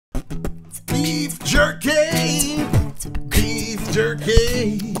jerky, beef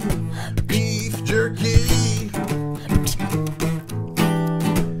jerky, beef jerky,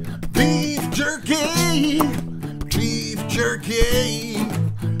 beef jerky, beef jerky,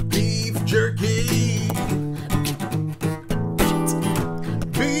 beef jerky,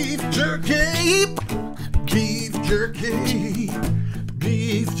 beef jerky, beef jerky,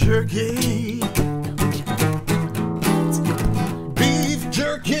 beef jerky.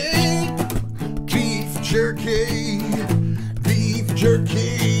 Jerky, beef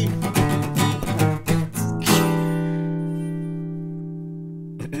jerky.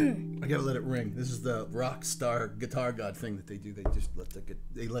 I gotta let it ring. This is the rock star guitar god thing that they do. They just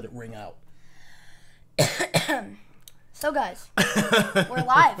let it ring out. So guys, we're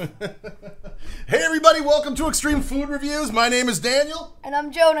live. Hey everybody, welcome to Extreme Food Reviews. My name is Daniel. And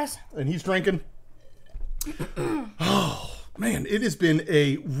I'm Jonas. And he's drinking. Oh man, it has been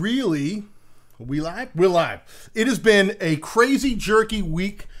a really... We live? We're live. It has been a crazy jerky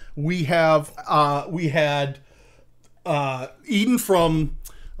week. We had Eden from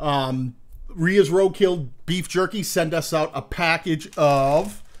Ria's Roadkill Beef Jerky send us out a package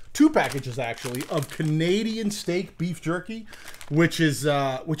of, 2 packages actually, of Canadian steak beef jerky, which is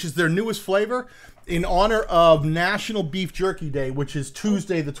their newest flavor in honor of National Beef Jerky Day, which is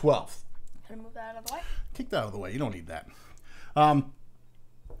Tuesday the 12th. Can I move that out of the way? Kick that out of the way. You don't need that.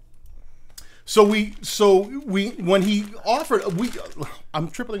 So when he offered, I'm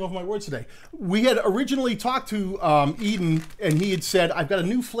tripling over my words today. We had originally talked to Eden, and he had said, "I've got a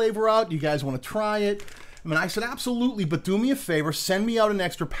new flavor out. You guys want to try it?" And I said, "Absolutely, but do me a favor, send me out an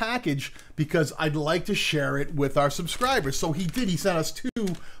extra package because I'd like to share it with our subscribers." So he did. He sent us 2.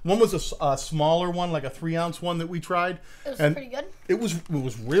 One was a smaller one, like a 3-ounce one that we tried. It was pretty good. It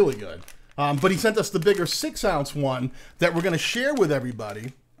was really good. But he sent us the bigger 6-ounce one that we're going to share with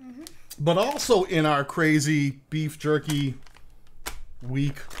everybody. But also in our crazy beef jerky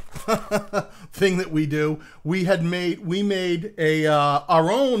week thing that we do, we made a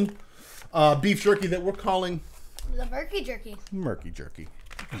our own beef jerky that we're calling the Murky Jerky. Murky Jerky.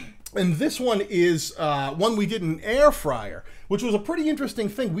 And this one is one we did in an air fryer, which was a pretty interesting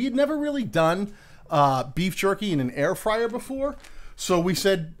thing. We had never really done beef jerky in an air fryer before. So we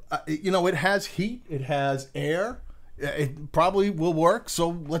said, you know, it has heat, it has air. It probably will work,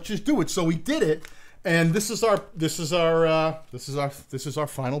 so let's just do it. So we did it, and this is our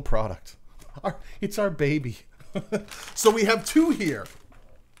final product. It's our baby. So we have 2 here: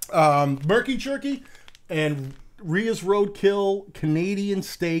 Murky Jerky and Ria's Roadkill Canadian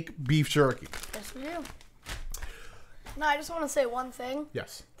Steak Beef Jerky. Yes, we do. No, I just want to say one thing.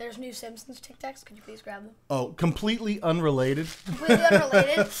 Yes. There's new Simpson Tic Tacs. Could you please grab them? Oh, completely unrelated. Completely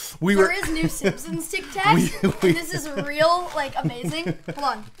unrelated. There is new Simpsons Tic Tacs, and this is real, like, amazing. Hold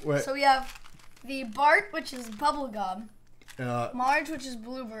on. Wait. So we have the Bart, which is bubblegum. Marge, which is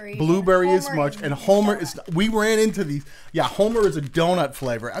blueberry. Blueberry is Marge, and Homer is... We ran into these. Yeah, Homer is a donut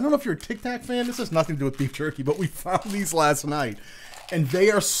flavor. I don't know if you're a Tic Tac fan. This has nothing to do with beef jerky, but we found these last night, and they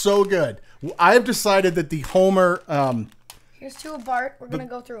are so good. I have decided that the Homer... Here's 2 of Bart. We're going to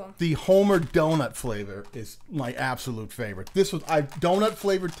go through them. The Homer donut flavor is my absolute favorite. This was... donut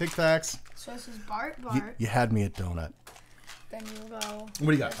flavored Tic Tacs. So this is Bart. You had me at donut. Then you go... What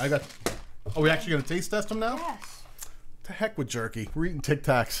do you got? I got... Are we actually going to taste test them now? Yes. To heck with jerky. We're eating Tic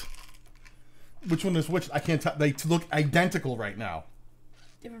Tacs. Which one is which? I can't tell. They look identical right now.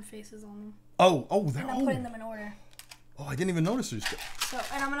 Different faces on them. Oh, and I'm putting them in order. Oh, I didn't even notice there's... So,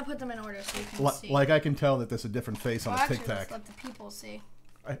 and I'm going to put them in order so you can see. Like I can tell that there's a different face on a Tic Tac. Let's let the people see.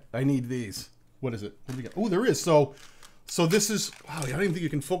 I need these. What is it? What do we got? Oh, there is. So this is... Wow, I don't even think you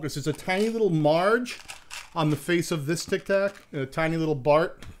can focus. It's a tiny little Marge on the face of this Tic Tac. And a tiny little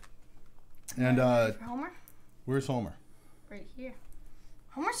Bart. And for Homer? Where's Homer? Right here.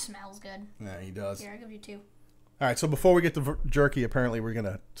 Homer smells good. Yeah, he does. Here, I'll give you 2. All right, so before we get to jerky, apparently we're going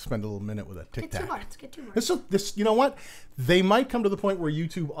to spend a little minute with a Tic Tac. Get 2 Barts. This, you know what? They might come to the point where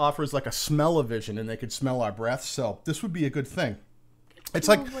YouTube offers like a smell-o-vision and they could smell our breath, so this would be a good thing. It's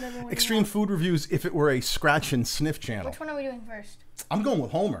like Extreme Food Reviews if it were a scratch and sniff channel. Which one are we doing first? I'm going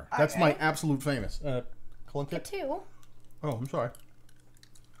with Homer. That's my absolute famous. Clunk Get it. 2. Oh, I'm sorry.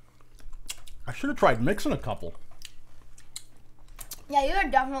 I should have tried mixing a couple. Yeah, you are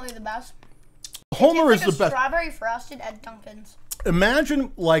definitely the best. Homer is the best. Strawberry frosted at Dunkin's.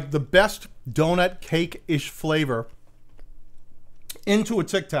 Imagine like the best donut cake-ish flavor into a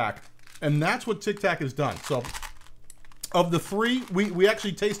Tic Tac, and that's what Tic Tac has done. So, of the 3, we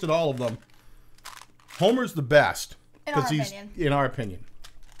actually tasted all of them. Homer's the best. In our opinion.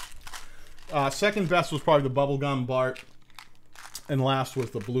 Second best was probably the bubblegum Bart, and last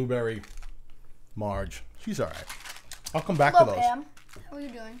was the blueberry Marge. She's all right. I'll come back Hello, to those. Pam. How are you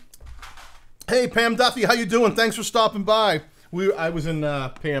doing? Hey, Pam Duffy, how you doing? Thanks for stopping by. I was in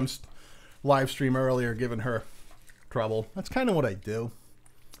Pam's live stream earlier giving her trouble. That's kind of what I do.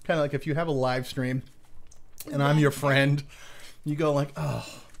 Kind of like if you have a live stream and I'm your friend, you go like, oh.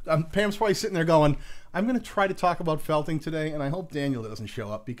 Pam's probably sitting there going, I'm going to try to talk about felting today, and I hope Daniel doesn't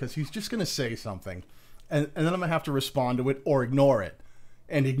show up because he's just going to say something. And then I'm going to have to respond to it or ignore it.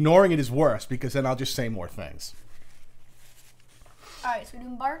 And ignoring it is worse because then I'll just say more things. All right, so we're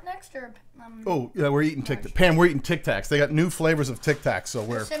doing Bart next, or oh yeah, we're eating Tic Tacs. Pam, we're eating Tic Tacs. They got new flavors of Tic Tacs, so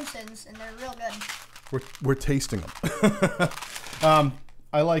they're Simpsons, and they're real good. We're tasting them.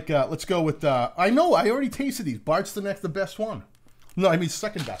 I like. Let's go with. I know. I already tasted these. Bart's the best one. No, I mean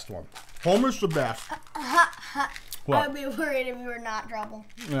second best one. Homer's the best. What? I would be worried if you were not trouble.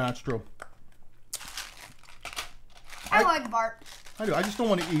 Yeah, that's true. I like Bart. I do. I just don't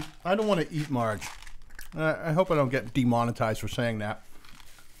want to eat. I don't want to eat Marge. I hope I don't get demonetized for saying that.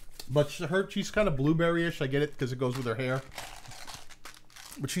 But she's kind of blueberry-ish. I get it because it goes with her hair.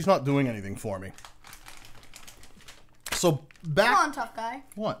 But she's not doing anything for me. So back. Come on, tough guy.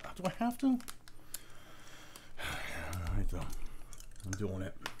 What? Do I have to? I don't. I'm doing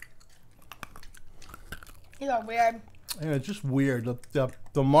it. These are weird. Yeah, it's just weird.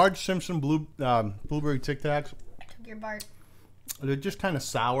 The Marge Simpson blueberry Tic Tacs. I took your Bart. They're just kind of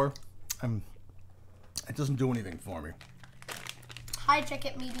sour. It doesn't do anything for me. Hi, Check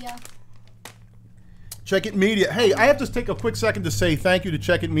It Media. Check It Media. Hey, I have to take a quick second to say thank you to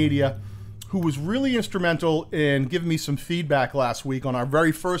Check It Media, who was really instrumental in giving me some feedback last week on our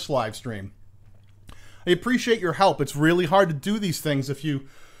very first live stream. I appreciate your help. It's really hard to do these things. If you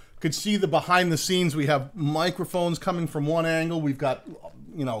could see the behind the scenes, we have microphones coming from one angle. We've got,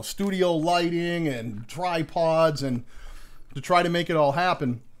 studio lighting and tripods, and to try to make it all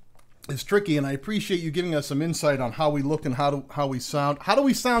happen is tricky. And I appreciate you giving us some insight on how we look and how we sound. How do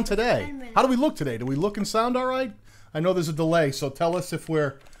we sound today? How do we look today? Do we look and sound all right? I know there's a delay, so tell us if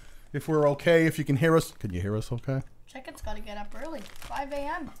we're okay. If you can hear us, can you hear us? Okay. Check It's got to get up early, 5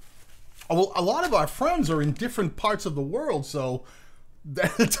 a.m. Well, a lot of our friends are in different parts of the world, so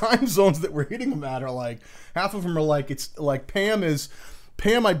the time zones that we're hitting them at are like, half of them are like, it's like Pam,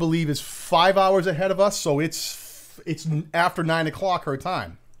 I believe, is 5 hours ahead of us, so it's after 9 o'clock her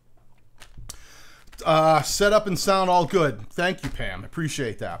time. Set up and sound all good. Thank you, Pam.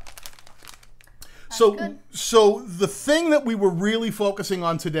 Appreciate that. So the thing that we were really focusing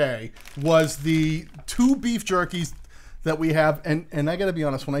on today was the 2 beef jerkies that we have, and I got to be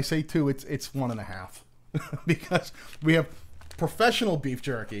honest, when I say 2, it's 1.5, because we have professional beef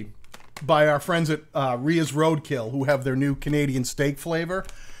jerky by our friends at Ria's Roadkill, who have their new Canadian steak flavor,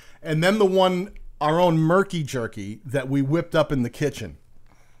 and then our own Murky Jerky that we whipped up in the kitchen,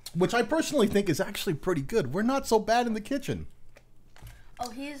 which I personally think is actually pretty good. We're not so bad in the kitchen.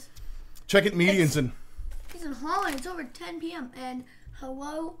 Oh, Check It Medians and he's in Holland. It's over 10 p.m. and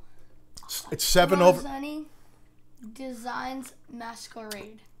hello. It's 7 Rosani over. Designs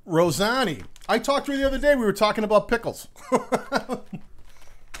Masquerade. Rosani. I talked to her the other day. We were talking about pickles.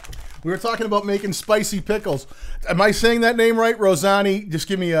 We were talking about making spicy pickles. Am I saying that name right, Rosani? Just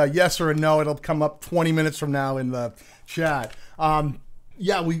give me a yes or a no. It'll come up 20 minutes from now in the chat.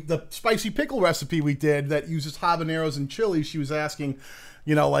 Yeah, the spicy pickle recipe we did that uses habaneros and chili. She was asking,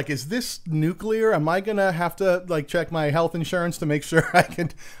 is this nuclear? Am I gonna have to check my health insurance to make sure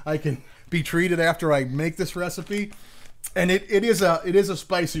I can be treated after I make this recipe? And it is a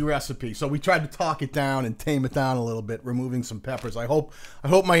spicy recipe, so we tried to talk it down and tame it down a little bit, removing some peppers. I hope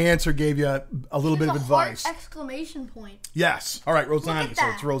my answer gave you a little bit of advice. Exclamation point. Yes. All right, Rosani. So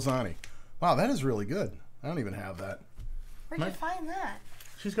it's Rosani. Wow, that is really good. I don't even have that. Where'd you find that?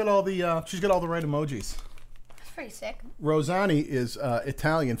 She's got all the right emojis. That's pretty sick. Rosani is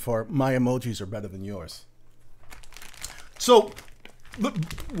Italian for my emojis are better than yours. So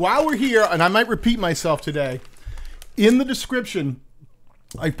while we're here, and I might repeat myself today, in the description,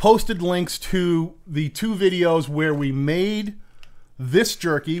 I posted links to the 2 videos where we made this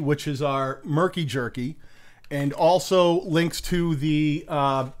jerky, which is our Murky Jerky, and also links to the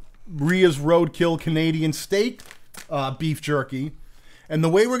Ria's Roadkill Canadian steak beef jerky. And the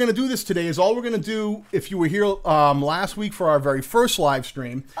way we're going to do this today is all we're going to do, if you were here last week for our very first live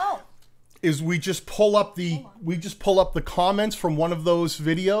stream, is we just pull up the comments from one of those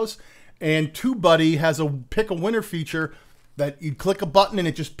videos, and TubeBuddy has a pick a winner feature that you click a button and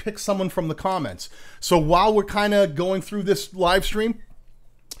it just picks someone from the comments. So while we're kind of going through this live stream,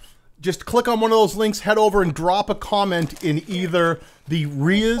 just click on one of those links, head over and drop a comment in either the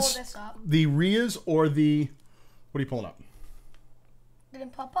Ria's or the, what are you pulling up?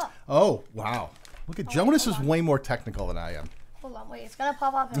 Didn't pop up. Oh, wow. Look at Jonas is way more technical than I am. Hold on, wait. It's going to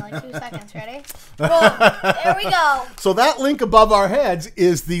pop up in like 2 seconds. Ready? Boom. There we go. So that link above our heads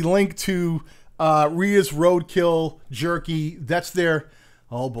is the link to Ria's Roadkill Jerky. That's their...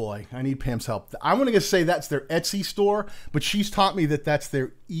 Oh, boy. I need Pam's help. I'm going to say that's their Etsy store, but she's taught me that that's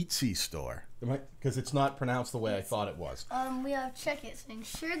their Etsy store. Because it's not pronounced the way I thought it was. We have check it saying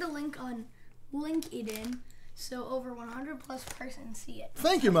share the link on LinkedIn so over 100 plus persons see it.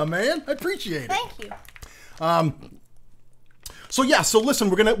 Thank you, my man. I appreciate it. Thank you. So yeah, so listen,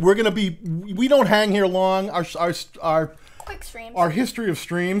 we're gonna be, we don't hang here long. Our quick streams. Our history of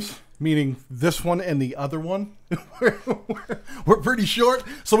streams, meaning this one and the other one, we're pretty short,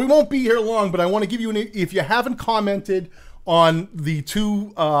 so we won't be here long. But I want to give you if you haven't commented on the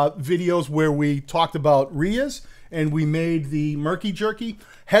 2 videos where we talked about Ria's and we made the Murky Jerky,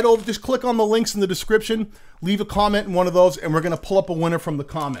 head over, just click on the links in the description, leave a comment in one of those, and we're gonna pull up a winner from the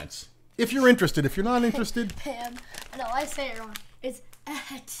comments. If you're interested. If you're not interested... Pam, no, I say it wrong. It's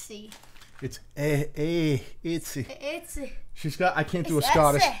Etsy. It's Etsy. Etsy. She's got... I can't do a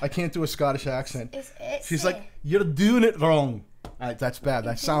Scottish accent. It's Etsy. She's like, you're doing it wrong. That's bad.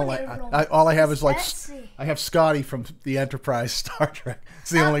 That sound like... all I have is like... Etsy. I have Scotty from the Enterprise Star Trek.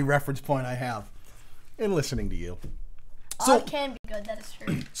 It's the only reference point I have in listening to you. So, it can be good. That is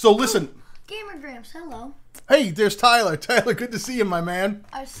true. So listen... Gamer Gramps, hello. Hey, there's Tyler. Tyler, good to see you, my man.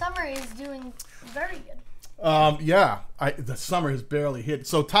 Our summer is doing very good. Yeah, the summer has barely hit.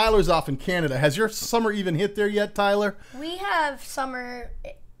 So Tyler's off in Canada. Has your summer even hit there yet, Tyler? We have summer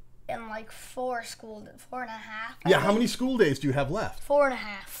in like 4.5. Yeah, how many school days do you have left? 4.5.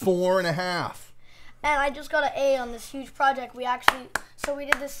 4.5. And I just got an A on this huge project. We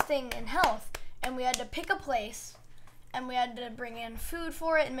did this thing in health, and we had to pick a place. And we had to bring in food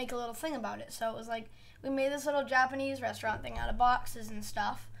for it and make a little thing about it. So it was like, we made this little Japanese restaurant thing out of boxes and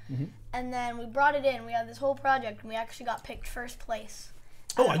stuff. Mm-hmm. And then we brought it in. We had this whole project, and we actually got picked first place.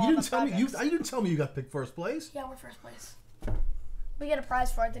 Oh, you didn't tell me. You didn't tell me you got picked first place. Yeah, we're first place. We get a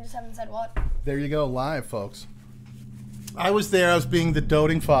prize for it. They just haven't said what. There you go, live, folks. I was there. I was being the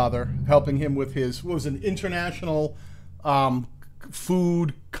doting father, helping him with his an international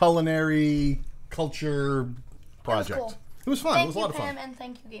food, culinary, culture project. It was cool. It was fun. It was a lot of fun. Thank you, Pam, and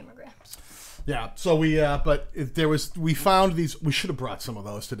thank you, Gamer Gramps. Yeah. So we found these. We should have brought some of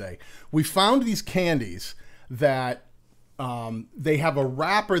those today. We found these candies that they have a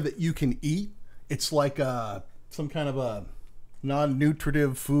wrapper that you can eat. It's like some kind of a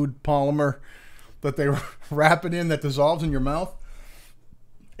non-nutritive food polymer that they wrap it in that dissolves in your mouth.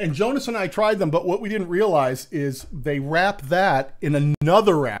 And Jonas and I tried them, but what we didn't realize is they wrap that in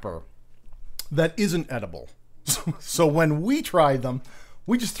another wrapper that isn't edible. So when we tried them,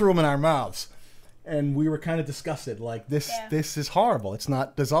 we just threw them in our mouths, and we were kind of disgusted. Like this is horrible. It's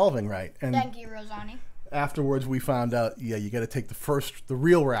not dissolving right. And thank you, Rosani. Afterwards, we found out, you got to take the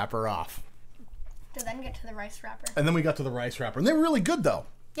real wrapper off. To then get to the rice wrapper. And then we got to the rice wrapper, and they were really good though.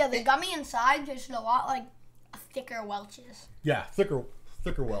 Yeah, the gummy inside tasted a lot like a thicker Welch's. Yeah, thicker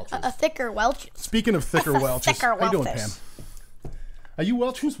Welch's. A thicker Welch's. Speaking of thicker Welch's, how you doing, Pam? Are you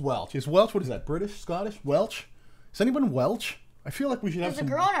Welch? Who's Welch? Is Welch, what is that, British, Scottish? Welch? Is anyone Welch? I feel like we should have There's a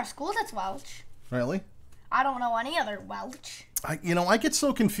girl in our school that's Welch. Really? I don't know any other Welch. I get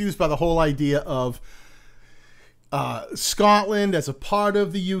so confused by the whole idea of Scotland as a part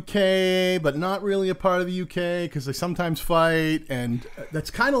of the UK, but not really a part of the UK because they sometimes fight. And that's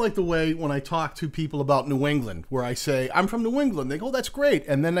kind of like the way when I talk to people about New England, where I say, I'm from New England. They go, that's great.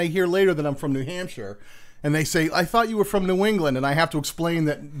 And then I hear later that I'm from New Hampshire. And they say, I thought you were from New England. And I have to explain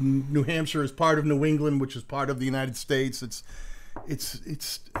that New Hampshire is part of New England, which is part of the United States.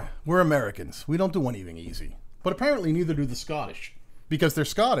 We're Americans. We don't do anything easy. But apparently neither do the Scottish, because they're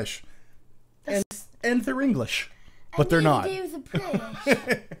Scottish and they're English, but they're not.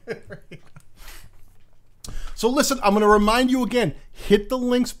 So listen, I'm going to remind you again, hit the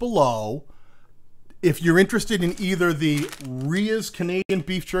links below if you're interested in either the Ria's Canadian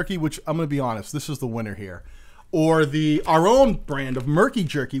beef jerky, which I'm going to be honest, this is the winner here, or our own brand of Murky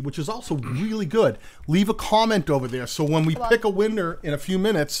Jerky, which is also really good. Leave a comment over there, so when we pick a winner in a few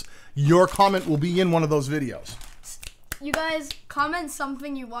minutes, your comment will be in one of those videos. You guys, comment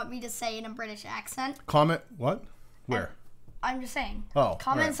something you want me to say in a British accent. Comment what? Where? I'm just saying. Oh,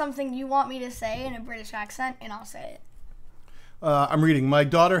 comment something you want me to say in a British accent, and I'll say it. I'm reading. My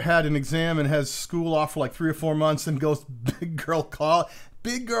daughter had an exam and has school off for like 3 or 4 months and goes big girl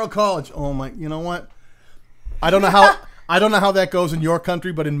college. Oh my! You know what? I don't know how that goes in your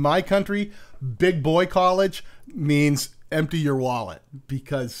country, but in my country, big boy college means empty your wallet,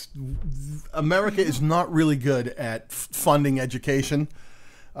 because America is not really good at funding education.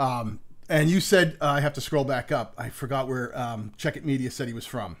 And And you said, I have to scroll back up. I forgot where Check It Media said he was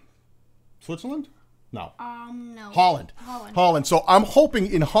from. Switzerland? No. No. Holland. So I'm hoping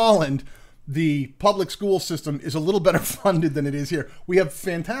in Holland, the public school system is a little better funded than it is here. We have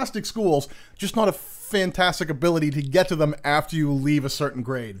fantastic schools, just not a fantastic ability to get to them after you leave a certain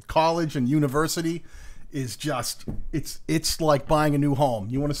grade. College and university is just, it's like buying a new home.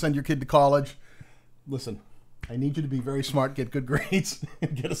 You want to send your kid to college? Listen, I need you to be very smart, get good grades,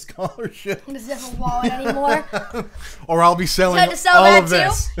 and get a scholarship. Does it have a wallet anymore? Or I'll be selling You had to sell all that of too?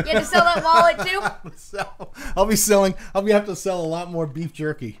 this. You had to sell that wallet too? I'll have to sell a lot more beef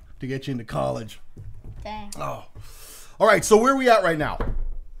jerky to get you into college. Dang. Oh. All right, so where are we at right now?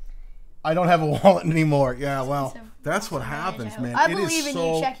 I don't have a wallet anymore. Yeah, well, that's what happens, man. I believe in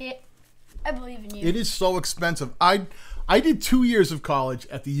you, Check It. I believe in you. It is so expensive. I did 2 years of college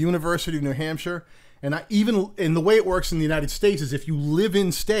at the University of New Hampshire, and the way it works in the United States is if you live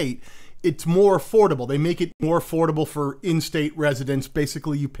in state, it's more affordable. They make it more affordable for in-state residents.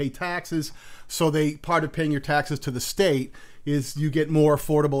 Basically, you pay taxes, so part of paying your taxes to the state is you get more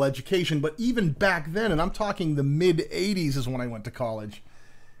affordable education. But even back then, and I'm talking the mid-'80s is when I went to college,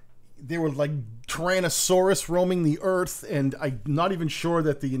 there were like Tyrannosaurus roaming the earth, and I'm not even sure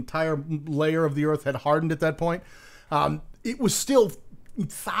that the entire layer of the earth had hardened at that point. It was still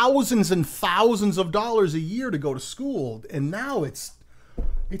thousands and thousands of dollars a year to go to school, and now it's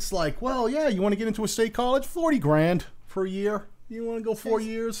like, well, yeah, you want to get into a state college? 40 grand for a year. You want to go 4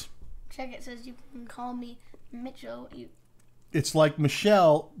 years? Check It says you can call me Mitchell. It's like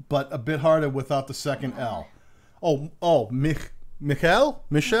Michelle, but a bit harder without the second L. Michelle? Michelle?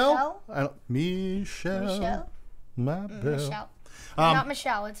 Michelle. My belle. Michelle. Not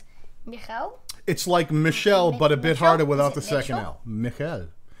Michelle. It's Michelle. It's like Michelle, but a bit harder without the second Mitchell? L. Michelle.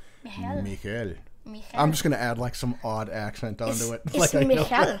 Michelle. I'm just going to add like some odd accent onto it. It's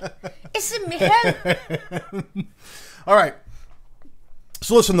Michelle. It's Michelle. All right.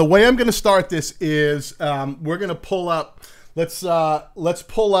 So listen, the way I'm going to start this is we're going to pull up. Let's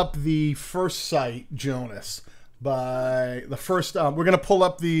pull up the first site, Jonas. By the first, we're going to pull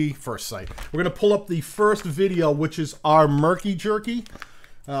up the first site. We're going to pull up the first video, which is our Murky Jerky.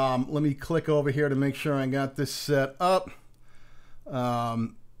 Let me click over here to make sure I got this set up.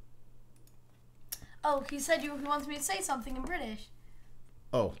 Oh, he said he wants me to say something in British.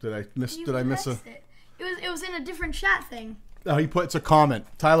 Oh, did I miss a? It was in a different chat thing. Oh, it's a comment.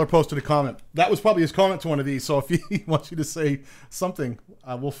 Tyler posted a comment. That was probably his comment to one of these. So if he wants you to say something,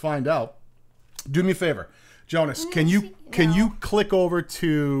 we'll find out. Do me a favor, Jonas. Can you click over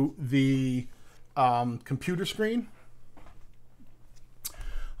to the computer screen?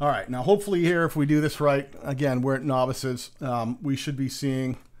 All right. Now, hopefully here, if we do this right, again, we're at novices. We should be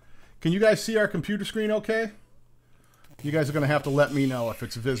seeing. Can you guys see our computer screen okay? You guys are going to have to let me know if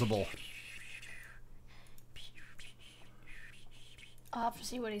it's visible. I'll have to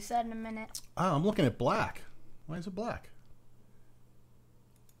see what he said in a minute. Oh, I'm looking at black. Why is it black?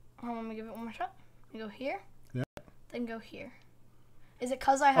 Let me give it one more shot. You go here. Yeah. Then go here. Is it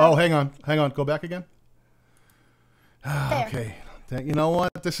because I have... Oh, hang on. Go back again. There. Okay. You know what?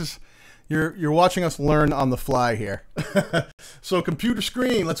 This is... You're watching us learn on the fly here. So computer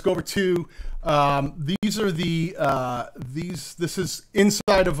screen. Let's go over to... these are the... This is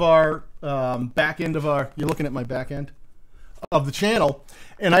inside of our back end of our... You're looking at my back end of the channel.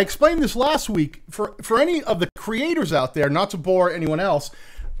 And I explained this last week. For any of the creators out there, not to bore anyone else...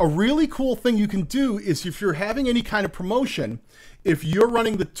 A really cool thing you can do is if you're having any kind of promotion, if you're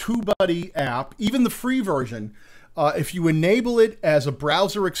running the TubeBuddy app, even the free version, if you enable it as a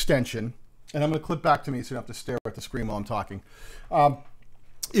browser extension, and I'm going to clip back to me so you don't have to stare at the screen while I'm talking.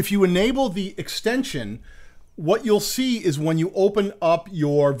 If you enable the extension, what you'll see is when you open up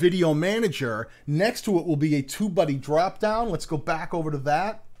your video manager, next to it will be a TubeBuddy drop-down. Let's go back over to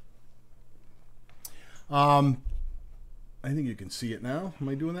that. I think you can see it now. Am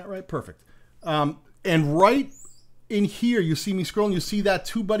I doing that right? Perfect. And right in here, you see me scrolling. You see that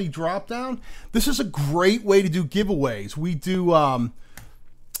TubeBuddy drop down. This is a great way to do giveaways. We do a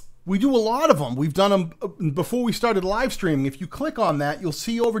lot of them. We've done them before we started live streaming. If you click on that, you'll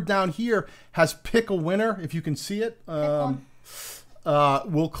see over down here has pick a winner. If you can see it, we'll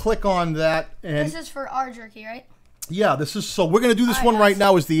click on that. And this is for our jerky, right? Yeah, this is. So we're gonna do this one right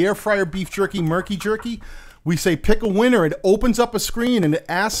now. Is the air fryer beef jerky, Murky Jerky. We say pick a winner. It opens up a screen and it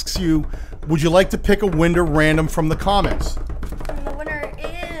asks you, would you like to pick a winner random from the comments? And the winner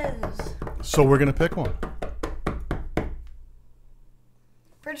is... So we're going to pick one.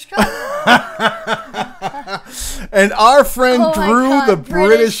 British cook. And our friend Drew, the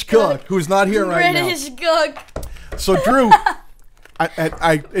British cook, who's not here right now. British cook. So Drew,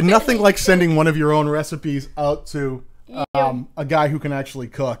 And nothing like sending one of your own recipes out to a guy who can actually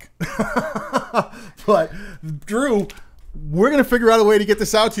cook. But Drew, we're going to figure out a way to get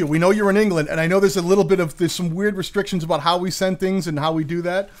this out to you. We know you're in England, and I know there's some weird restrictions about how we send things and how we do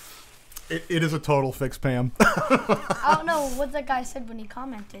that. It is a total fix, Pam. I don't know what that guy said when he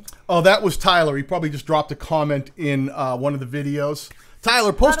commented. Oh, that was Tyler. He probably just dropped a comment in one of the videos.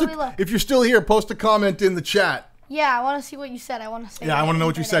 Tyler, if you're still here, post a comment in the chat. Yeah, I want to see what you said. I want to say. Yeah, I want to know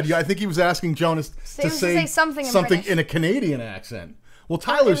what you said. Yeah, I think he was asking Jonas to say something in a Canadian accent. Well,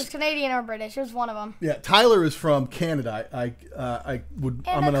 Tyler's... It was Canadian or British. It was one of them. Yeah, Tyler is from Canada. I'm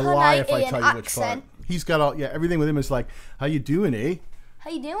going to lie if I tell you which part. He's got everything with him is like, how you doing, eh? How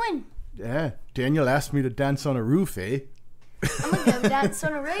you doing? Yeah, Daniel asked me to dance on a roof, eh? I'm going to go dance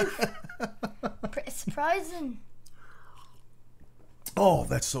on a roof. Pretty surprising. Oh,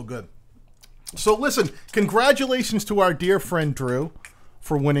 that's so good. So listen, congratulations to our dear friend Drew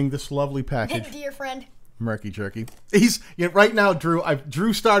for winning this lovely package. Dear friend. Murky Jerky. Right now,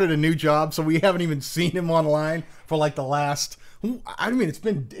 Drew started a new job, so we haven't even seen him online for like the last... I mean,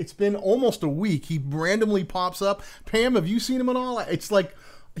 it's been almost a week. He randomly pops up. Pam, have you seen him at all? It's like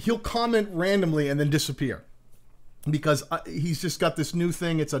he'll comment randomly and then disappear because he's just got this new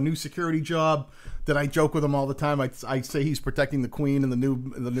thing. It's a new security job that I joke with him all the time. I say he's protecting the Queen and the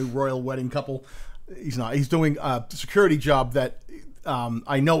new royal wedding couple. He's not. He's doing a security job that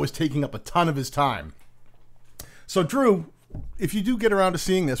I know is taking up a ton of his time. So, Drew, if you do get around to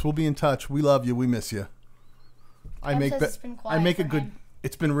seeing this, we'll be in touch. We love you. We miss you. It's been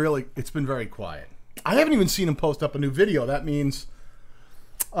very quiet. I haven't even seen him post up a new video. That means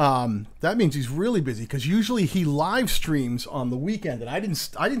he's really busy because usually he live streams on the weekend, and I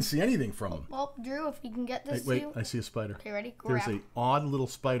didn't see anything from him. Well, Drew, if you can get this, wait, I see a spider. Okay, ready? There's an odd little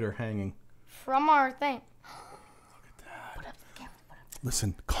spider hanging from our thing. Look at that. Put up the camera.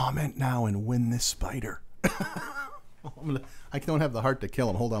 Listen, comment now and win this spider. I don't have the heart to kill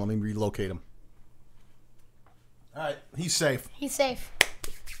him. Hold on, let me relocate him. All right, he's safe. He's safe.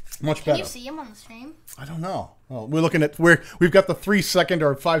 Much better. Can you see him on the stream? I don't know. Well, we're looking at we've got the 3-second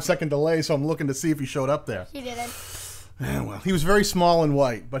or 5-second delay, so I'm looking to see if he showed up there. He didn't. Yeah, well, he was very small and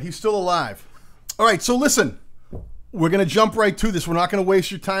white, but he's still alive. All right, so listen, we're gonna jump right to this. We're not gonna waste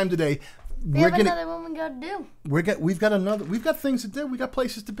your time today. We have another one we got to do. We've got things to do. We got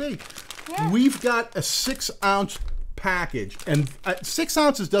places to be. Yeah. We've got a 6-ounce package, and 6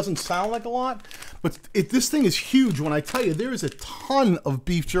 ounces doesn't sound like a lot, but this thing is huge. When I tell you there is a ton of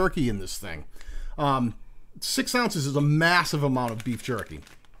beef jerky in this thing, 6 ounces is a massive amount of beef jerky.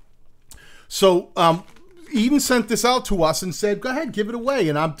 So Eden sent this out to us and said, "Go ahead, give it away."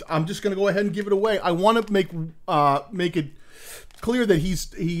 And I'm just going to go ahead and give it away. I want to make it clear that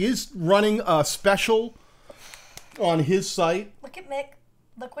he is running a special on his site. Look at Mick.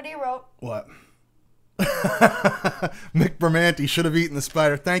 Look what he wrote. What? Mick Bermanti should have eaten the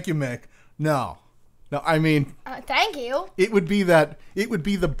spider. Thank you, Mick. No, I mean, thank you. It would be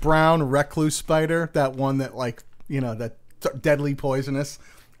the brown recluse spider, that one that that's deadly poisonous.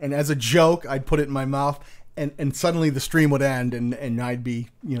 And as a joke, I'd put it in my mouth, and suddenly the stream would end, and I'd be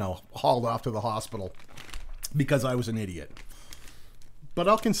hauled off to the hospital because I was an idiot. But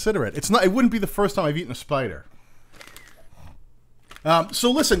I'll consider it. It wouldn't be the first time I've eaten a spider.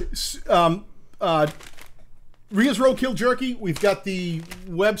 So listen. Ria's Roadkill Jerky, we've got the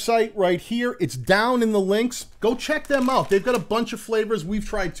website right here. It's down in the links. Go check them out. They've got a bunch of flavors. We've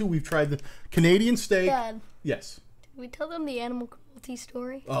tried two. We've tried the Canadian steak. Dad. Yes. Did we tell them the animal cruelty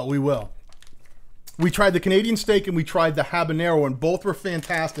story? Oh, we will. We tried the Canadian steak and we tried the habanero, and both were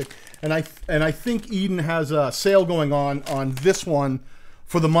fantastic. And I think Eden has a sale going on this one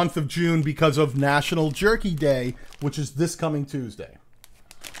for the month of June because of National Jerky Day, which is this coming Tuesday.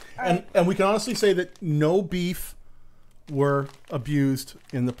 And we can honestly say that no beef were abused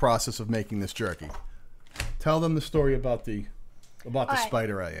in the process of making this jerky. Tell them the story about the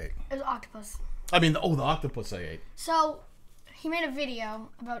spider I ate. It was octopus. I mean, the octopus I ate. So he made a video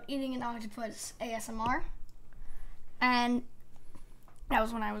about eating an octopus ASMR, and that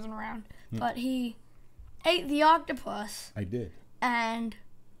was when I wasn't around. But he ate the octopus. I did. And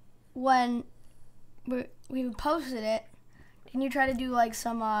when we posted it, can you try to do like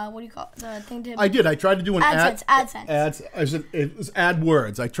some what do you call it? The thing to? I did. I tried to do an AdSense. It was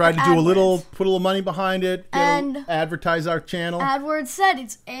AdWords. I tried to do put a little money behind it, and advertise our channel. AdWords said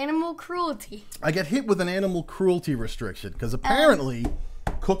it's animal cruelty. I get hit with an animal cruelty restriction because apparently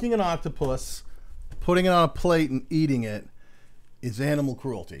cooking an octopus, putting it on a plate and eating it is animal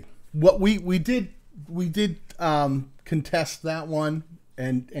cruelty. What we did contest that one,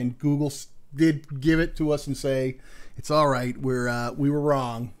 and Google did give it to us and say It's all right. We were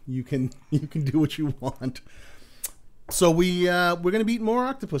wrong. You can do what you want. So we're gonna be eating more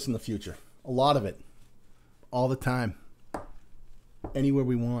octopus in the future. A lot of it, all the time, anywhere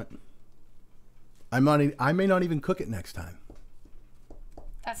we want. I may not even cook it next time.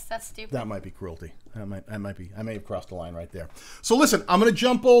 That's stupid. That might be cruelty. I may have crossed the line right there. So listen, I'm gonna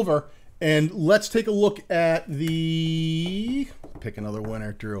jump over and let's take a look at the pick another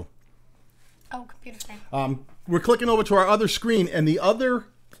winner, Drew. Oh, computer screen. We're clicking over to our other screen, and the other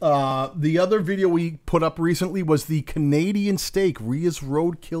video we put up recently was the Canadian steak Ria's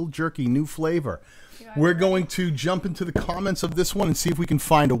Roadkill Jerky, new flavor. We're going to jump into the comments of this one and see if we can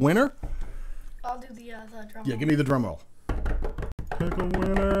find a winner. I'll do the drum roll. Yeah, give me the drum roll. Pick a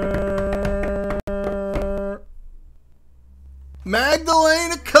winner.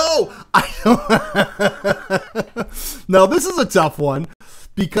 Magdalena Coe. Now, this is a tough one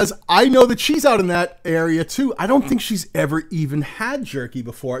because I know that she's out in that area too. I don't think she's ever even had jerky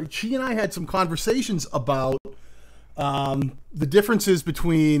before. She and I had some conversations about the differences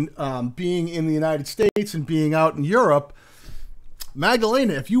between being in the United States and being out in Europe.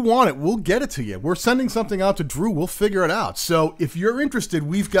 Magdalena, if you want it, we'll get it to you. We're sending something out to Drew. We'll figure it out. So if you're interested,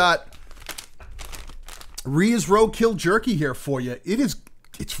 we've got Ria's Roadkill Jerky here for you.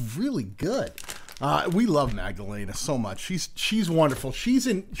 It's really good. We love Magdalena so much. She's wonderful. She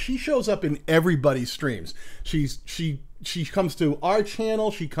shows up in everybody's streams. She comes to our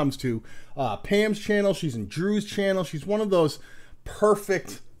channel. She comes to Pam's channel. She's in Drew's channel. She's one of those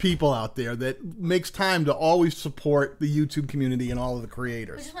perfect people out there that makes time to always support the YouTube community and all of the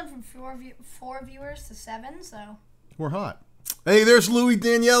creators. We just went from four viewers to 7, so we're hot. Hey, there's Louis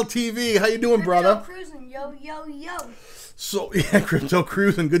Danielle TV. How you doing, brother? Cruising, yo, yo, yo. So yeah, Crypto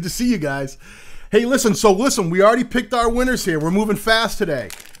Cruising. Good to see you guys. Hey, listen, we already picked our winners here. We're moving fast today.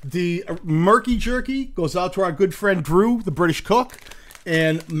 The Murky Jerky goes out to our good friend Drew, the British cook.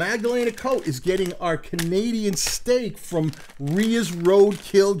 And Magdalena Coe is getting our Canadian steak from Ria's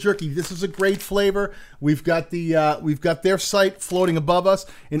Roadkill Jerky. This is a great flavor. We've got their site floating above us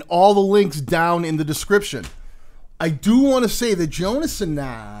and all the links down in the description. I do want to say that Jonas and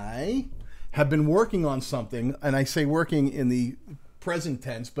I have been working on something, and I say working in the present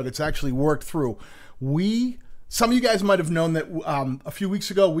tense, but it's actually worked through. Some of you guys might have known that a few weeks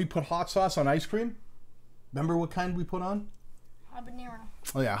ago we put hot sauce on ice cream. Remember what kind we put on? Habanero.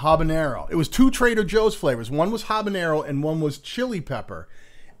 Oh yeah, habanero. It was 2 Trader Joe's flavors. One was habanero and one was chili pepper.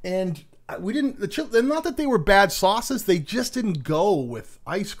 And we didn't. Not that they were bad sauces. They just didn't go with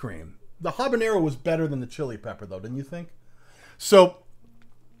ice cream. The habanero was better than the chili pepper, though, didn't you think? So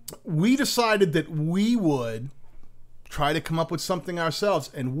we decided that we would try to come up with something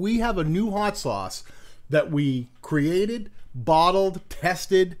ourselves, and we have a new hot sauce that we created, bottled,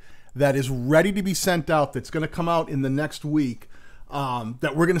 tested, that is ready to be sent out. That's going to come out in the next week.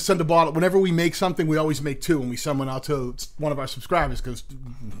 That we're going to send a bottle. Whenever we make something, we always make 2, and we send one out to one of our subscribers because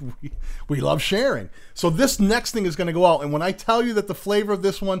we love sharing. So this next thing is going to go out, and when I tell you that the flavor of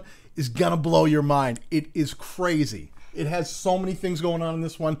this one is going to blow your mind, it is crazy. It has so many things going on in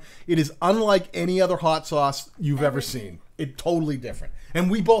this one. It is unlike any other hot sauce you've ever seen. It's totally different. And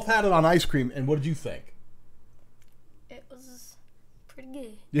we both had it on ice cream, and what did you think? It was pretty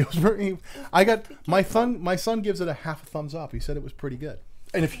good. It was very. My son gives it a half a thumbs up. He said it was pretty good.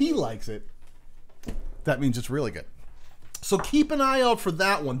 And if he likes it, that means it's really good. So keep an eye out for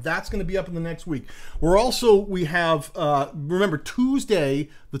that one. That's going to be up in the next week. We have, remember, Tuesday,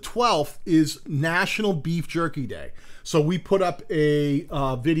 the 12th, is National Beef Jerky Day. So we put up a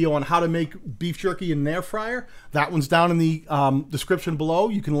video on how to make beef jerky in an air fryer. That one's down in the description below.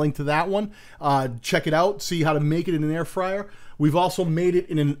 You can link to that one. Check it out. See how to make it in an air fryer. We've also made it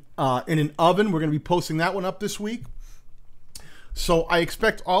in an oven. We're going to be posting that one up this week. So I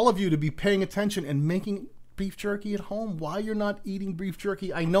expect all of you to be paying attention and making beef jerky at home. Why you're not eating beef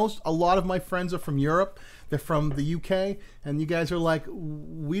jerky? I know a lot of my friends are from Europe. They're from the UK, and you guys are like,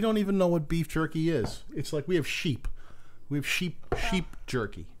 we don't even know what beef jerky is. It's like we have sheep. We have sheep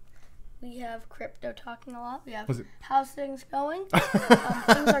jerky. We have Crypto talking a lot. We have Was it? how's things going?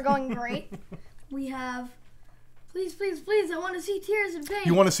 Things are going great. We have please, please, please. I want to see tears and pain.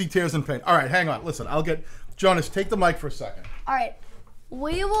 You want to see tears and pain? All right, hang on. Listen, I'll get Jonas. Take the mic for a second. All right.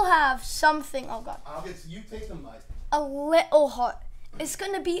 We will have something. Oh God. You take the mic. A little hot. It's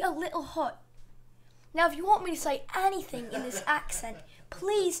gonna be a little hot. Now, if you want me to say anything in this accent,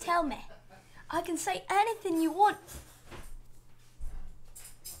 please tell me. I can say anything you want.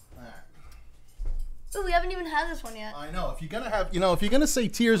 Ooh, we haven't even had this one yet. I know. If you're gonna say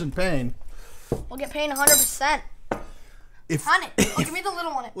tears and pain, we'll get pain 100%. On it. Oh, give me the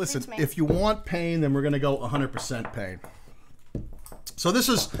little one. It Listen, suits me. if you want pain, then we're going to go 100% pain. So this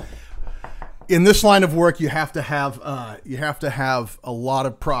is, in this line of work, you have to have a lot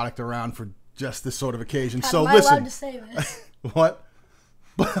of product around for just this sort of occasion. So Am I listen. allowed to say this? What?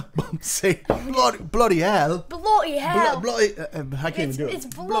 Say bloody hell. Bloody hell. Bloody, I can't even do it. It's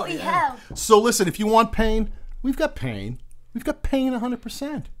bloody hell. So listen, if you want pain, we've got pain. We've got pain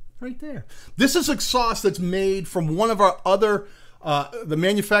 100% right there. This is a sauce that's made from one of our other, the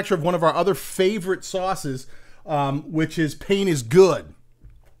manufacturer of one of our other favorite sauces, which is Pain is Good.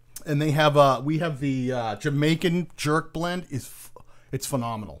 And they have, we have the Jamaican jerk blend. It's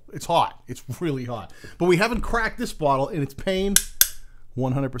phenomenal. It's hot. It's really hot. But we haven't cracked this bottle, and it's Pain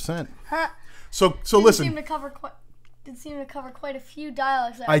 100%. Huh. So listen. Did seem to cover quite a few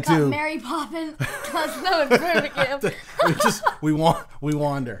dialects. I do. Mary Poppins. No, we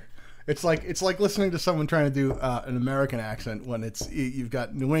wander. It's like listening to someone trying to do an American accent when you've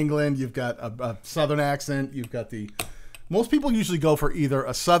got New England, you've got a Southern accent, you've got most people usually go for either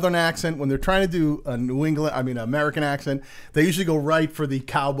a Southern accent when they're trying to do an American accent. They usually go right for the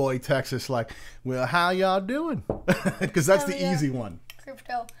cowboy Texas, like, well, how y'all doing? Because that's the easy one.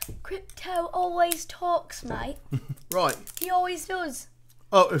 Crypto always talks, mate. Right. He always does.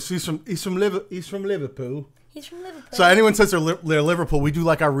 Oh, he's from Liverpool. He's from Liverpool. So anyone says they're Liverpool, we do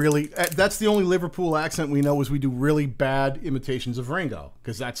like our really. That's the only Liverpool accent we know is we do really bad imitations of Ringo,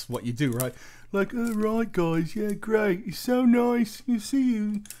 because that's what you do, right? Like, oh, right, guys, yeah, great. It's so nice. You see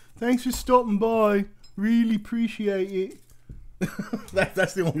you. Thanks for stopping by. Really appreciate it.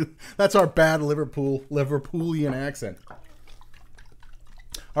 That's our bad Liverpoolian accent.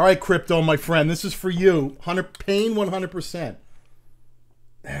 All right, Crypto, my friend, this is for you. Pain 100%.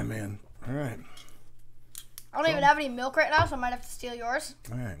 Yeah, man. All right. I don't even have any milk right now, so I might have to steal yours.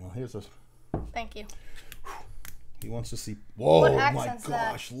 All right, well, here's this. Thank you. He wants to see. Whoa, what my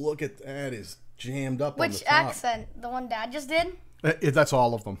gosh, that? look at that. Is jammed up Which on the top. accent? The one Dad just did? That's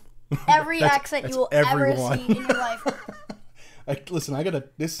all of them. Every accent you will ever see in your life. Listen, I gotta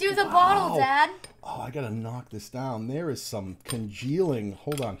do the bottle, Dad. Oh, I gotta knock this down. There is some congealing.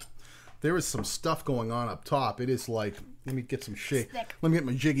 Hold on. There is some stuff going on up top. It is like. Let me get some shake. Let me get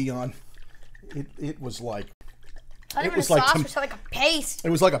my jiggy on. It was like. It was like sauce. It was like a paste. It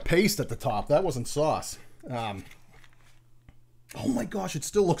was like a paste at the top. That wasn't sauce. Oh my gosh! It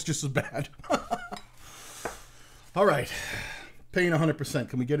still looks just as bad. All right, Pain 100%.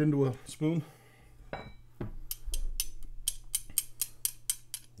 Can we get into a spoon?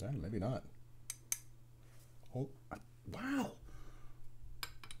 Yeah, maybe not. Oh, wow.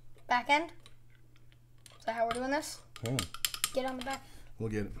 Back end? Is that how we're doing this? Yeah. Get on the back. We'll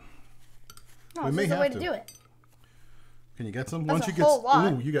get it. No, this is the way to do it. Can you get some? That's a whole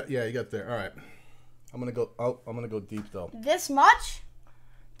lot. Ooh, you got there. All right. I'm gonna go. Oh, I'm gonna go deep though. This much?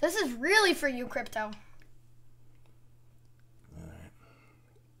 This is really for you, Crypto.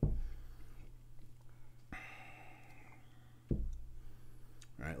 All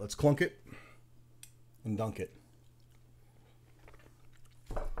right, let's clunk it and dunk it.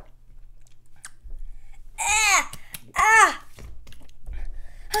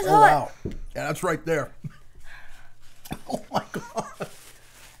 That's hot. Wow. Yeah, that's right there. Oh my God.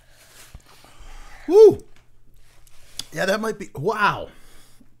 Woo. Yeah, that might be. Wow.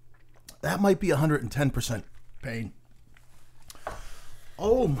 That might be 110% pain.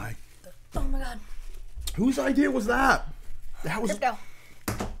 Oh my. Oh my God. Whose idea was that? That was. Crypto.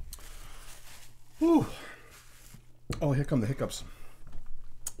 Whew. Oh, here come the hiccups.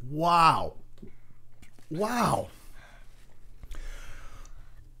 Wow. Wow.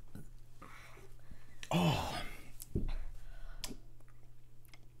 Oh.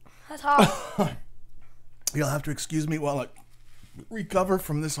 That's hot. You'll have to excuse me while I recover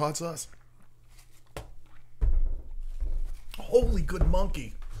from this hot sauce. Holy good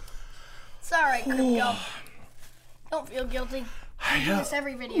monkey. It's all right, Crypto. Don't feel guilty. I do this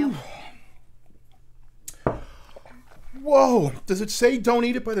every video. Whoa. Does it say don't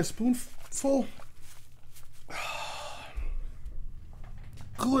eat it by the spoonful?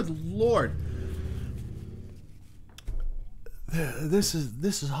 Good Lord. This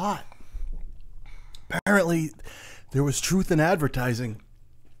is hot. Apparently, there was truth in advertising.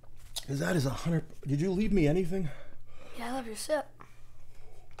 Because that is 100. Did you leave me anything? Yeah, I love your sip.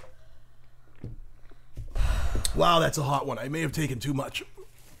 Wow, that's a hot one. I may have taken too much.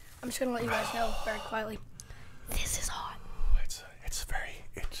 I'm just gonna let you guys know very quietly. This is hot. It's.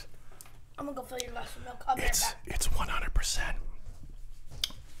 I'm gonna go fill your glass with milk. I'll be right back. It's 100%.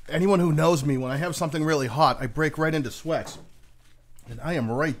 Anyone who knows me, when I have something really hot, I break right into sweats. And I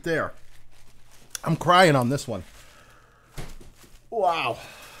am right there. I'm crying on this one. Wow.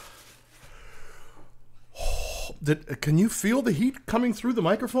 Can you feel the heat coming through the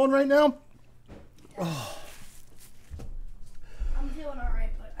microphone right now? Oh. I'm feeling all right,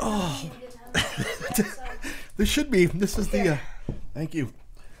 but I didn't have This should be. This is the. Thank you.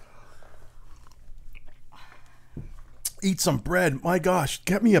 Eat some bread. My gosh,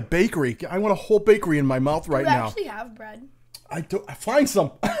 get me a bakery. I want a whole bakery in my mouth right now. Do we actually have bread? I do. Find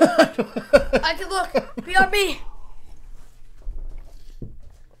some. I can look. BRB.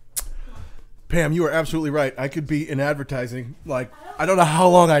 Pam, you are absolutely right. I could be in advertising. Like, I don't know how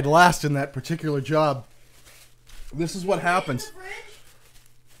long I'd last in that particular job. This is what happens.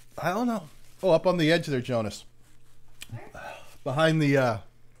 I don't know. Oh, up on the edge there, Jonas. Behind the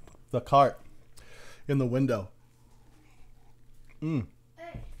cart. In the window.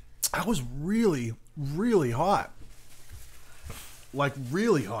 That was really, really hot. Like,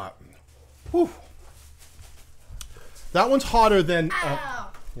 really hot. Whew. That one's hotter than...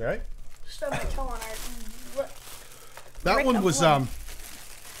 right? Stubbed my toe on our... That one was...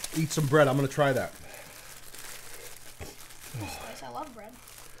 Eat some bread. I'm going to try that. That's nice. I love bread.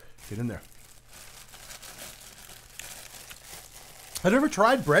 Get in there. I've never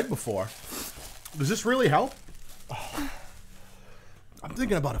tried bread before. Does this really help? Oh. I'm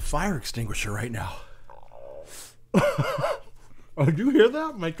thinking about a fire extinguisher right now. Oh, did you hear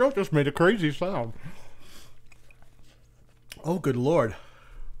that? My throat just made a crazy sound. Oh, good Lord.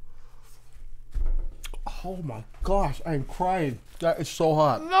 Oh, my gosh. I am crying. That is so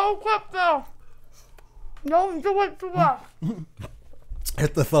hot. No, Crypto. Don't do it to us.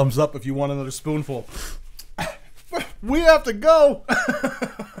 Hit the thumbs up if you want another spoonful. We have to go.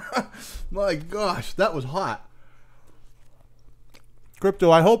 My gosh, that was hot. Crypto,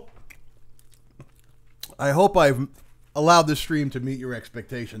 I hope I've allowed this stream to meet your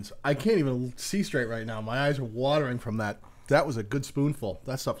expectations. I can't even see straight right now. My eyes are watering from that. That was a good spoonful.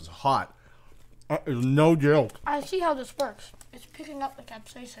 That stuff is hot. There's no joke. I see how this works. It's picking up the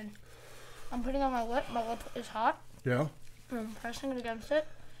capsaicin. I'm putting it on my lip. My lip is hot. Yeah. I'm pressing it against it.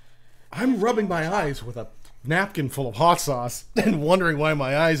 I'm rubbing my eyes with a napkin full of hot sauce and wondering why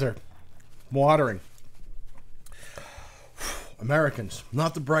my eyes are watering. Americans,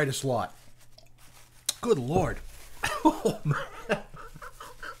 not the brightest lot. Good Lord. Oh, man.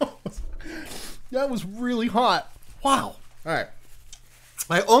 That was really hot. Wow. All right.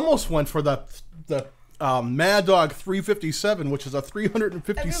 I almost went for the Mad Dog 357, which is a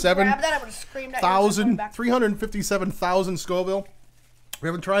 357,000 Scoville. We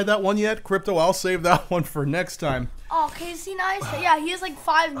haven't tried that one yet. Crypto, I'll save that one for next time. Oh, Casey Neistat. Yeah, he has like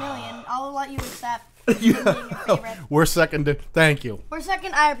 5 million. I'll let you accept. Yeah. We're second to, thank you. We're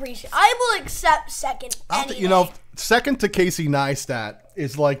second, I appreciate. I will accept second any You know, second to Casey Neistat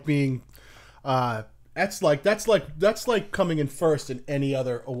is like being, that's like coming in first in any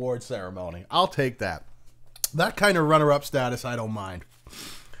other award ceremony. I'll take that. That kind of runner-up status, I don't mind.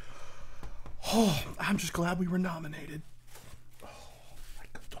 Oh, I'm just glad we were nominated.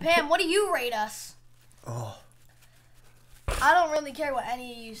 Pam, what do you rate us? Oh. I don't really care what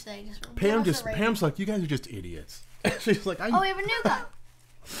any of you say. Pam's like, you guys are just idiots. She's like, oh, we have a new guy.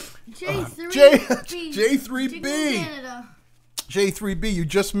 J3B. J3B, you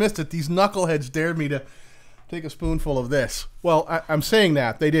just missed it. These knuckleheads dared me to take a spoonful of this. Well, I'm saying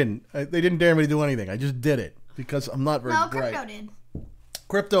that. They didn't. They didn't dare me to do anything. I just did it because I'm not very bright. Crypto did.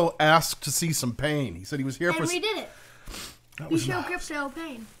 Crypto asked to see some pain. He said he was here for... And we did it. You show Crypto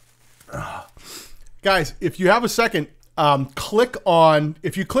pain. Guys, if you have a second...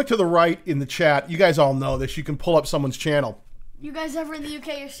 if you click to the right in the chat, you guys all know this, you can pull up someone's channel. You guys ever in the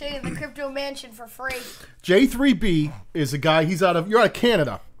UK, you're staying in the Crypto Mansion for free. J3B is a guy, you're out of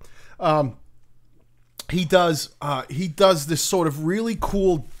Canada. He does this sort of really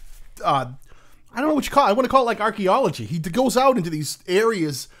cool, I don't know what you call it. I want to call it like archaeology. He goes out into these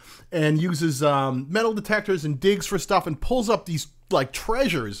areas and uses metal detectors and digs for stuff and pulls up these like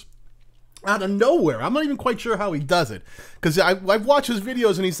treasures out of nowhere. I'm not even quite sure how he does it. Because I've watched his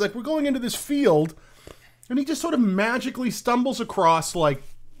videos and he's like, we're going into this field and he just sort of magically stumbles across like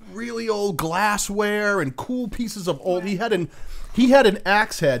really old glassware and cool pieces of old. He had an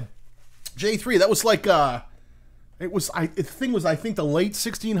axe head, J3. That was like the thing was I think the late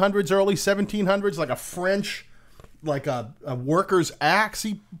 1600s, early 1700s, like a French, like a worker's axe.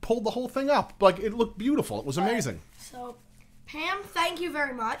 He pulled the whole thing up. Like it looked beautiful. It was amazing. So, Pam, thank you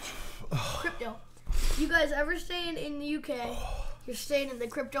very much. Crypto, you guys ever staying in the UK, you're staying in the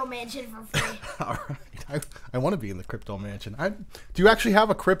Crypto Mansion for free. All right. I want to be in the Crypto Mansion. Do you actually have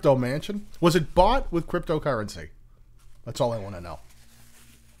a Crypto Mansion? Was it bought with cryptocurrency? That's all I want to know.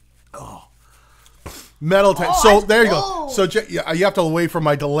 Oh. Metal tank. Oh, So there you go. oh. So yeah, you have to wait for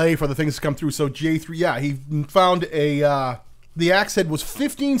my delay for the things to come through. So J3, yeah, he found a the axe head was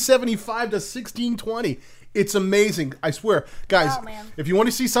 1575 to 1620. It's amazing. I swear. Guys, Wow, man. if you want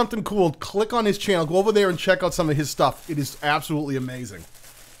to see something cool, click on his channel. Go over there and check out some of his stuff. It is absolutely amazing.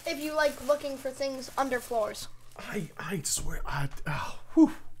 If you like looking for things under floors. I swear.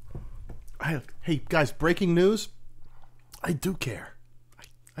 Hey, guys, breaking news. I do care.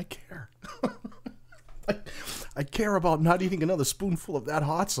 I care. I care about not eating another spoonful of that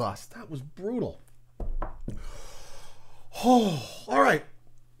hot sauce. That was brutal. Oh, all right.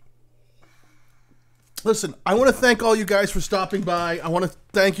 Listen, I want to thank all you guys for stopping by. I want to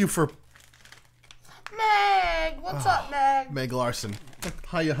thank you for... Meg! What's up, Meg? Meg Larson.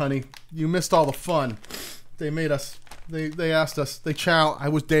 Hiya, honey. You missed all the fun. They made us... They asked us... I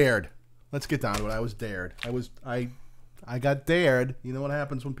was dared. Let's get down to it. I was dared. I got dared. You know what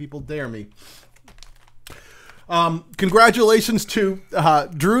happens when people dare me. Congratulations to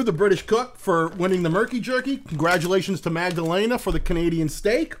Drew, the British cook, for winning the Murky Jerky. Congratulations to Magdalena for the Canadian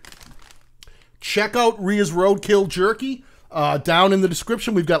steak. Check out Ria's Roadkill Jerky. Down in the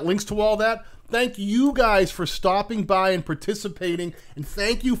description, we've got links to all that. Thank you guys for stopping by and participating, and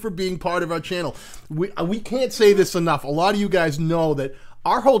thank you for being part of our channel. We can't say this enough. A lot of you guys know that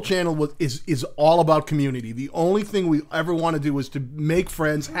our whole channel is all about community. The only thing we ever want to do is to make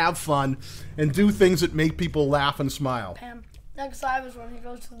friends, have fun, and do things that make people laugh and smile. Pam, next live is when he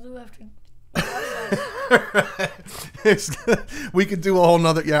goes to the loo after... We could do a whole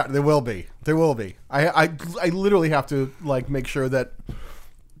nother... Yeah, there will be. There will be. I literally have to like make sure that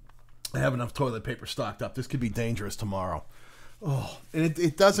I have enough toilet paper stocked up. This could be dangerous tomorrow. Oh, and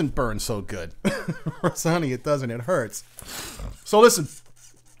it doesn't burn so good. Honey, it doesn't. It hurts. So listen,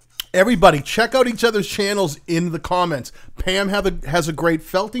 everybody, check out each other's channels in the comments. Pam has a great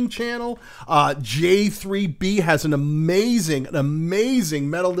felting channel. J3B has an amazing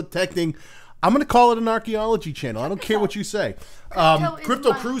metal detecting... I'm going to call it an archaeology channel. I don't care what you say.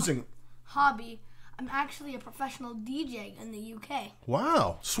 Crypto cruising. Hobby. I'm actually a professional DJ in the UK.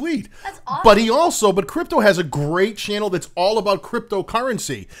 Wow, sweet. That's awesome. But Crypto has a great channel that's all about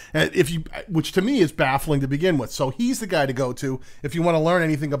cryptocurrency, which to me is baffling to begin with. So he's the guy to go to if you want to learn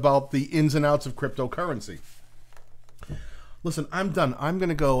anything about the ins and outs of cryptocurrency. Listen, I'm done. I'm going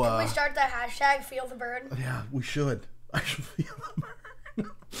to go... Can we start the hashtag Feel the Burn? Yeah, we should. I should feel the burn.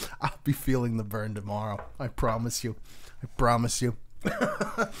 I'll be feeling the burn tomorrow. I promise you. I promise you.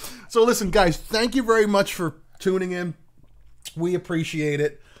 So listen, guys, thank you very much for tuning in. We appreciate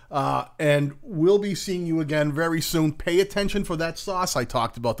it. And we'll be seeing you again very soon. Pay attention for that sauce I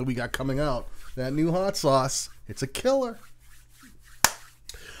talked about that we got coming out. That new hot sauce. It's a killer.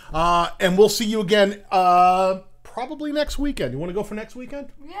 And we'll see you again probably next weekend. You want to go for next weekend?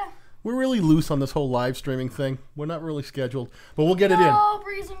 Yeah. We're really loose on this whole live streaming thing. We're not really scheduled, but we'll get it in. No,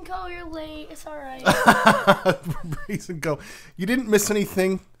 Breeze and Co, you're late. It's all right. Breeze and Co. You didn't miss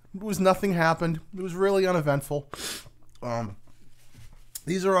anything. Nothing happened. It was really uneventful.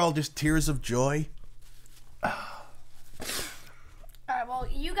 These are all just tears of joy. All right, well,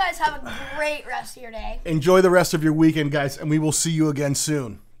 you guys have a great rest of your day. Enjoy the rest of your weekend, guys, and we will see you again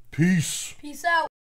soon. Peace. Peace out.